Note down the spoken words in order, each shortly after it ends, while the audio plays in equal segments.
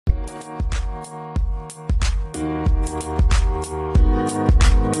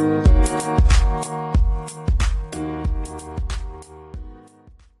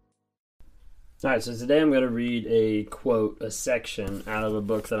Alright, so today I'm going to read a quote, a section out of a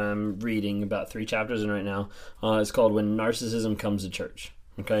book that I'm reading, about 3 chapters in right now. It's called When Narcissism Comes to Church.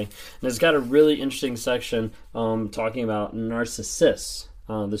 Okay, and it's got a really interesting section talking about Narcissists,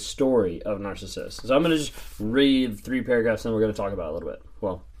 the story of Narcissists. So I'm going to just read 3 paragraphs and we're going to talk about it a little bit.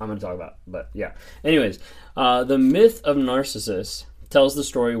 Well, I'm going to talk about it, but yeah. Anyways, the myth of Narcissus tells the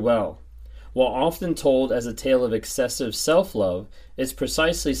story well. While often told as a tale of excessive self-love, it's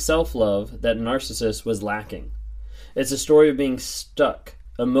precisely self-love that Narcissus was lacking. It's a story of being stuck,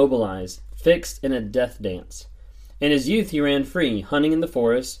 immobilized, fixed in a death dance. In his youth he ran free, hunting in the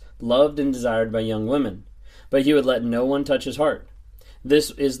forest, loved and desired by young women. But he would let no one touch his heart.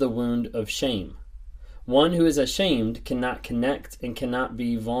 This is the wound of shame. One who is ashamed cannot connect and cannot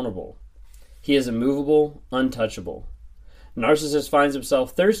be vulnerable. He is immovable, untouchable. Narcissus finds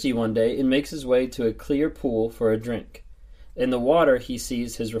himself thirsty one day and makes his way to a clear pool for a drink. In the water he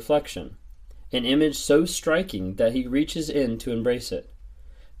sees his reflection, an image so striking that he reaches in to embrace it.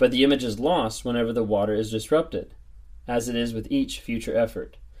 But the image is lost whenever the water is disrupted, as it is with each future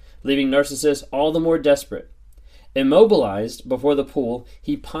effort, leaving Narcissus all the more desperate. Immobilized before the pool,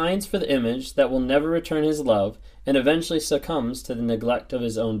 he pines for the image that will never return his love and eventually succumbs to the neglect of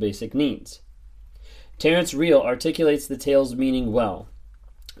his own basic needs. Terence Real articulates the tale's meaning well.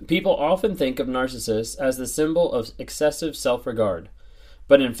 People often think of Narcissus as the symbol of excessive self-regard,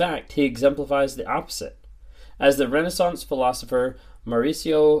 but in fact he exemplifies the opposite. As the Renaissance philosopher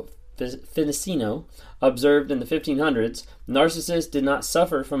Mauricio Finicino observed in the 1500s, Narcissus did not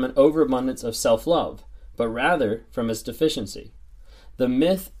suffer from an overabundance of self-love, but rather from its deficiency. The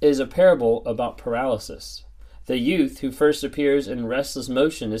myth is a parable about paralysis. The youth who first appears in restless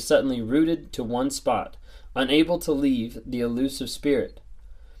motion is suddenly rooted to one spot, unable to leave the elusive spirit.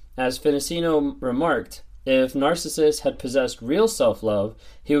 As Finicino remarked, if Narcissus had possessed real self-love,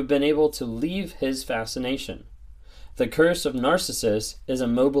 he would have been able to leave his fascination. The curse of Narcissus is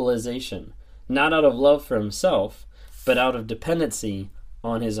immobilization, not out of love for himself, but out of dependency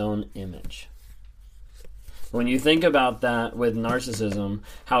on his own image. When you think about that with narcissism,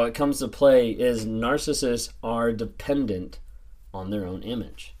 how it comes to play is narcissists are dependent on their own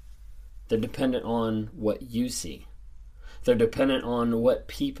image. They're dependent on what you see. They're dependent on what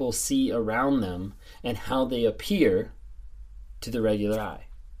people see around them and how they appear to the regular eye,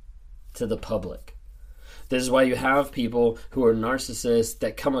 to the public. This is why you have people who are narcissists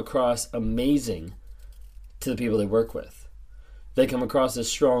that come across amazing to the people they work with. They come across as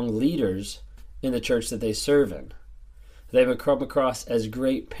strong leaders in the church that they serve in. They've come across as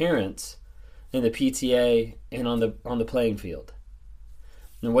great parents in the PTA and on the playing field.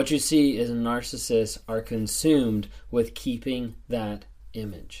 And what you see is narcissists are consumed with keeping that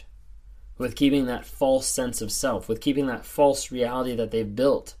image, with keeping that false sense of self, with keeping that false reality that they've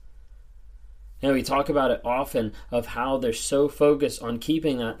built. And we talk about it often of how they're so focused on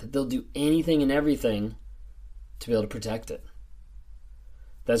keeping that they'll do anything and everything to be able to protect it.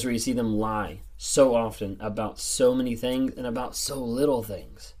 That's where you see them lie so often about so many things and about so little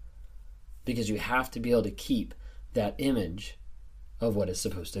things. Because you have to be able to keep that image of what it's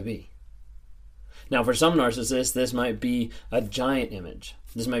supposed to be. Now, for some narcissists, this might be a giant image.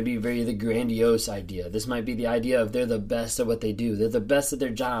 This might be the grandiose idea. This might be the idea of they're the best at what they do. They're the best at their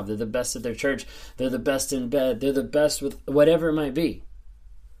job. They're the best at their church. They're the best in bed. They're the best with whatever it might be.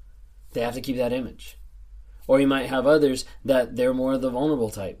 They have to keep that image. Or you might have others that they're more the vulnerable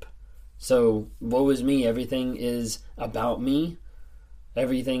type. So, woe is me. Everything is about me.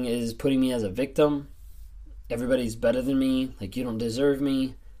 Everything is putting me as a victim. Everybody's better than me. Like, you don't deserve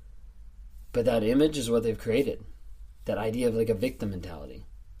me. But that image is what they've created. That idea of like a victim mentality.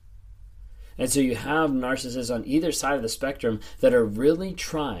 And so you have narcissists on either side of the spectrum that are really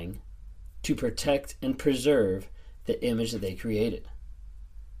trying to protect and preserve the image that they created.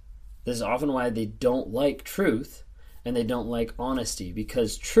 This is often why they don't like truth and they don't like honesty,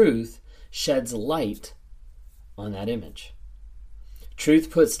 because truth sheds light on that image. Truth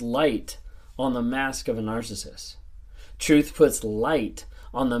puts light on the mask of a narcissist. Truth puts light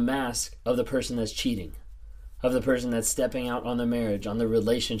on the mask of the person that's cheating, of the person that's stepping out on the marriage, on the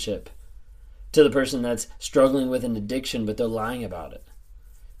relationship, to the person that's struggling with an addiction but they're lying about it.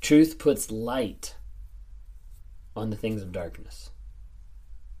 Truth puts light on the things of darkness.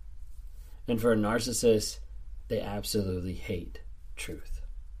 And for a narcissist, they absolutely hate truth.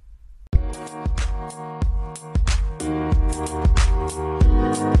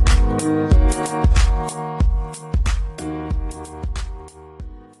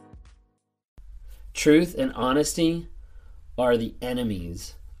 Truth and honesty are the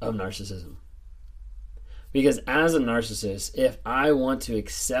enemies of narcissism. Because as a narcissist, if I want to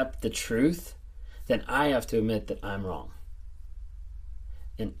accept the truth, then I have to admit that I'm wrong.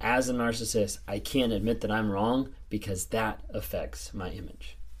 And as a narcissist, I can't admit that I'm wrong because that affects my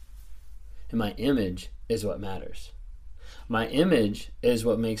image. And my image is what matters. My image is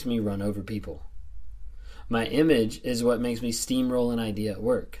what makes me run over people. My image is what makes me steamroll an idea at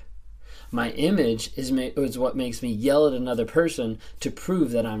work. My image is what makes me yell at another person to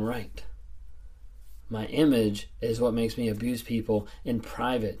prove that I'm right. My image is what makes me abuse people in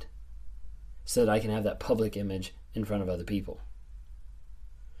private so that I can have that public image in front of other people.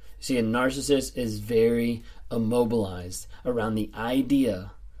 See, a narcissist is very immobilized around the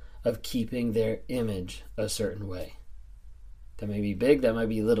idea of keeping their image a certain way. That may be big, that might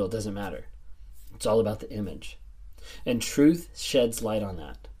be little, it doesn't matter. It's all about the image. And truth sheds light on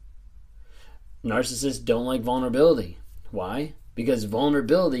that. Narcissists don't like vulnerability. Why? Because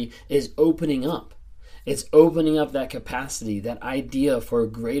vulnerability is opening up. It's opening up that capacity, that idea for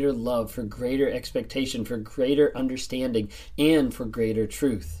greater love, for greater expectation, for greater understanding, and for greater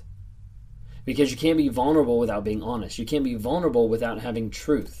truth. Because you can't be vulnerable without being honest. You can't be vulnerable without having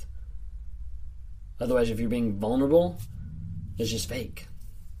truth. Otherwise, if you're being vulnerable, it's just fake.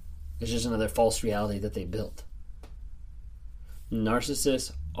 It's just another false reality that they built.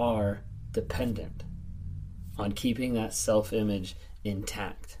 Narcissists are dependent on keeping that self-image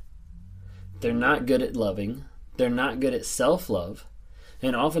intact. They're not good at loving. They're not good at self-love.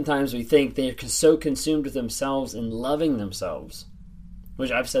 And oftentimes we think they're so consumed with themselves and loving themselves,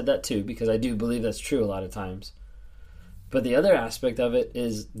 which I've said that too, because I do believe that's true a lot of times. But the other aspect of it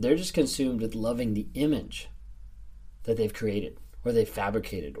is they're just consumed with loving the image that they've created, or they've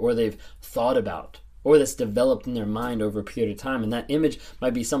fabricated, or they've thought about, or that's developed in their mind over a period of time. And that image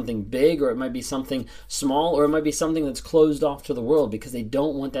might be something big, or it might be something small, or it might be something that's closed off to the world because they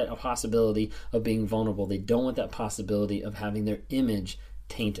don't want that possibility of being vulnerable. They don't want that possibility of having their image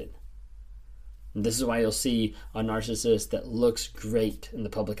tainted. And this is why you'll see a narcissist that looks great in the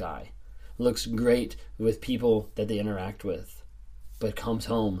public eye, looks great with people that they interact with, but comes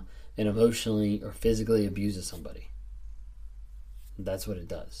home and emotionally or physically abuses somebody. That's what it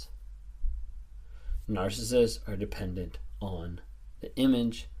does. Narcissists are dependent on the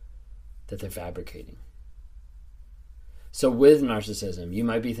image that they're fabricating. So with narcissism, you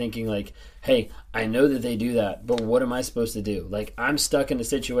might be thinking like, hey, I know that they do that, but what am I supposed to do? Like, I'm stuck in a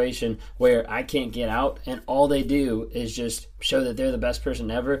situation where I can't get out, and all they do is just show that they're the best person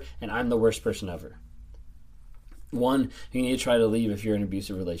ever, and I'm the worst person ever. One, you need to try to leave if you're in an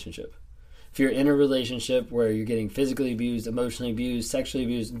abusive relationship. If you're in a relationship where you're getting physically abused, emotionally abused, sexually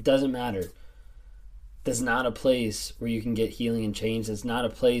abused, it doesn't matter. That's not a place where you can get healing and change. That's not a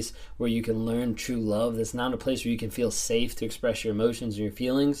place where you can learn true love. That's not a place where you can feel safe to express your emotions and your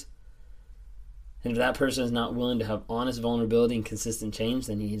feelings. And if that person is not willing to have honest vulnerability and consistent change,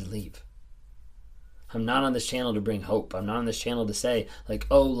 then you need to leave. I'm not on this channel to bring hope. I'm not on this channel to say, like,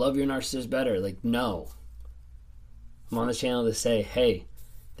 oh, love your narcissist better. Like, no. I'm on this channel to say, hey,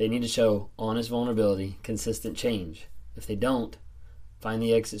 they need to show honest vulnerability, consistent change. If they don't, find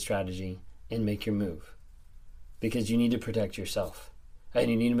the exit strategy and make your move. Because you need to protect yourself. And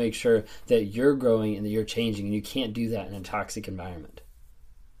you need to make sure that you're growing and that you're changing, and you can't do that in a toxic environment.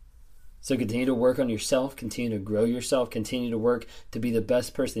 So continue to work on yourself, continue to grow yourself, continue to work to be the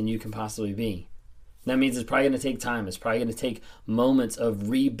best person you can possibly be. That means it's probably going to take time. It's probably going to take moments of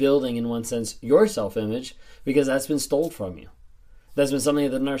rebuilding, in one sense, your self-image, because that's been stolen from you. That's been something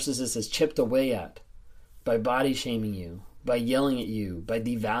that the narcissist has chipped away at by body shaming you, by yelling at you, by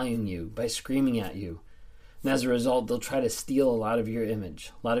devaluing you, by screaming at you. And as a result, they'll try to steal a lot of your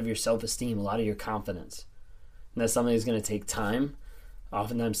image, a lot of your self-esteem, a lot of your confidence. And that's something that's going to take time,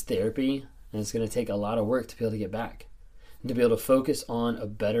 oftentimes therapy, and it's going to take a lot of work to be able to get back and to be able to focus on a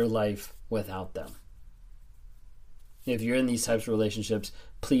better life without them. If you're in these types of relationships,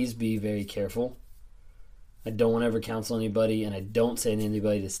 please be very careful. I don't want to ever counsel anybody, and I don't say to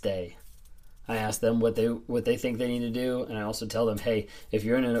anybody to stay. I ask them what they think they need to do, and I also tell them, hey, if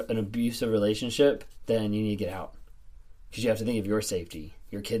you're in an abusive relationship, then you need to get out. Because you have to think of your safety,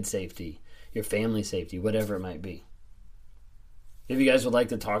 your kid's safety, your family's safety, whatever it might be. If you guys would like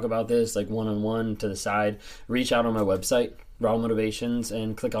to talk about this, like one-on-one to the side, reach out on my website, Raw Motivations,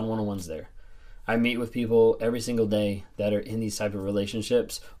 and click on one-on-ones there. I meet with people every single day that are in these type of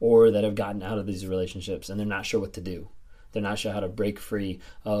relationships or that have gotten out of these relationships and they're not sure what to do. They're not sure how to break free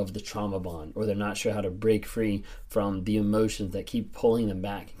of the trauma bond, or they're not sure how to break free from the emotions that keep pulling them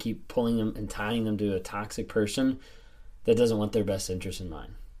back, keep pulling them and tying them to a toxic person that doesn't want their best interest in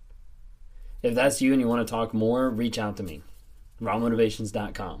mind. If that's you and you want to talk more, reach out to me.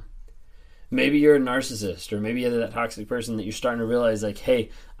 rawmotivations.com. Maybe you're a narcissist, or maybe you're that toxic person that you're starting to realize, like,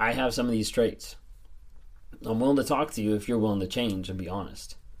 hey, I have some of these traits. I'm willing to talk to you if you're willing to change and be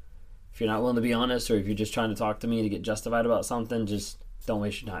honest. If you're not willing to be honest, or if you're just trying to talk to me to get justified about something, just don't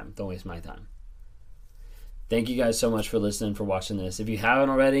waste your time. Don't waste my time. Thank you guys so much for listening, for watching this. If you haven't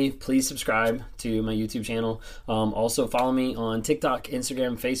already, please subscribe to my YouTube channel. Also follow me on TikTok,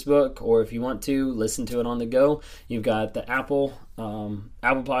 Instagram, Facebook, or if you want to, listen to it on the go. You've got the Apple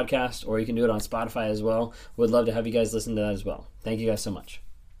Podcast, or you can do it on Spotify as well. Would love to have you guys listen to that as well. Thank you guys so much.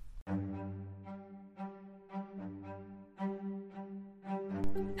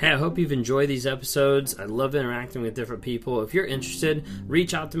 Hey, I hope you've enjoyed these episodes. I love interacting with different people. If you're interested,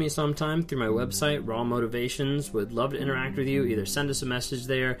 reach out to me sometime through my website, Raw Motivations. Would love to interact with you. Either send us a message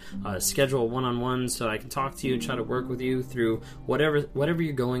there, schedule a one-on-one so I can talk to you and try to work with you through whatever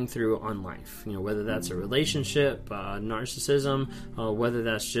you're going through on life. You know, whether that's a relationship, narcissism, whether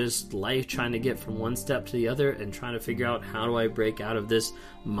that's just life, trying to get from one step to the other and trying to figure out, how do I break out of this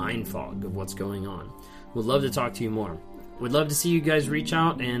mind fog of what's going on. Would love to talk to you more. Would love to see you guys reach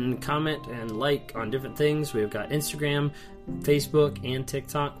out and comment and like on different things. We've got Instagram, Facebook, and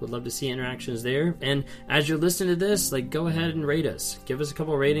TikTok. Would love to see interactions there. And as you're listening to this, go ahead and rate us. Give us a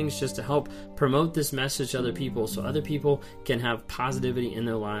couple of ratings just to help promote this message to other people, so other people can have positivity in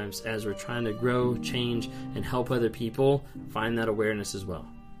their lives as we're trying to grow, change, and help other people find that awareness as well.